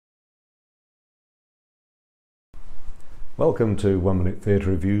Welcome to 1 Minute Theatre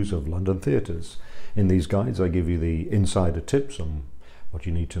Reviews of London theatres. In these guides I give you the insider tips on what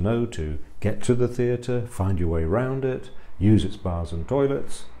you need to know to get to the theatre, find your way around it, use its bars and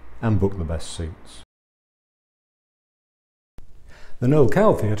toilets, and book the best seats. The Noel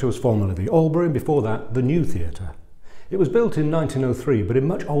Theatre was formerly the Albury, and before that the New Theatre. It was built in 1903 but in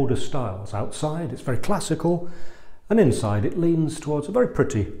much older styles. Outside it's very classical, and inside it leans towards a very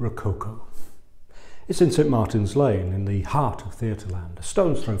pretty rococo. It's in St Martin's Lane, in the heart of Theatreland, a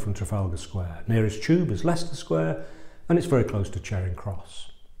stone's throw from Trafalgar Square. Nearest tube is Leicester Square, and it's very close to Charing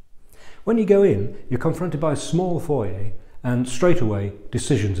Cross. When you go in, you're confronted by a small foyer and straight away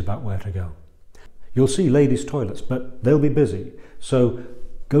decisions about where to go. You'll see ladies' toilets, but they'll be busy, so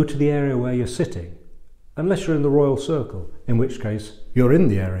go to the area where you're sitting, unless you're in the Royal Circle, in which case you're in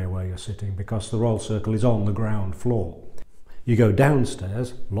the area where you're sitting because the Royal Circle is on the ground floor. You go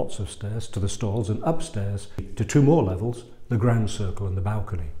downstairs, lots of stairs, to the stalls, and upstairs to two more levels, the Grand Circle and the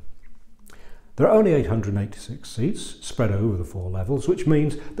balcony. There are only 886 seats spread over the four levels, which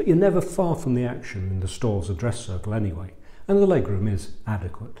means that you're never far from the action in the stalls and dress circle anyway, and the legroom is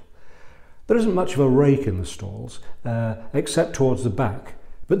adequate. There isn't much of a rake in the stalls, except towards the back,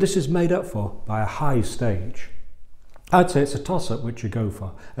 but this is made up for by a high stage. I'd say it's a toss-up which you go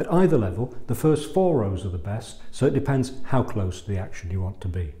for. At either level, the first four rows are the best, so it depends how close to the action you want to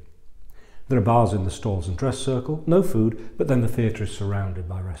be. There are bars in the stalls and dress circle, no food, but then the theatre is surrounded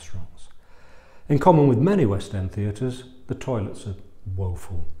by restaurants. In common with many West End theatres, the toilets are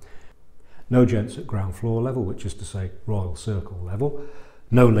woeful. No gents at ground floor level, which is to say Royal Circle level,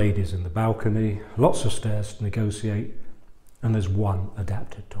 no ladies in the balcony, lots of stairs to negotiate, and there's one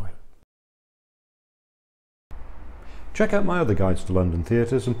adapted toilet. Check out my other guides to London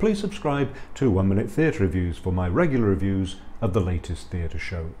theatres, and please subscribe to 1 Minute Theatre Reviews for my regular reviews of the latest theatre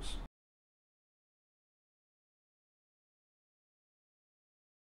shows.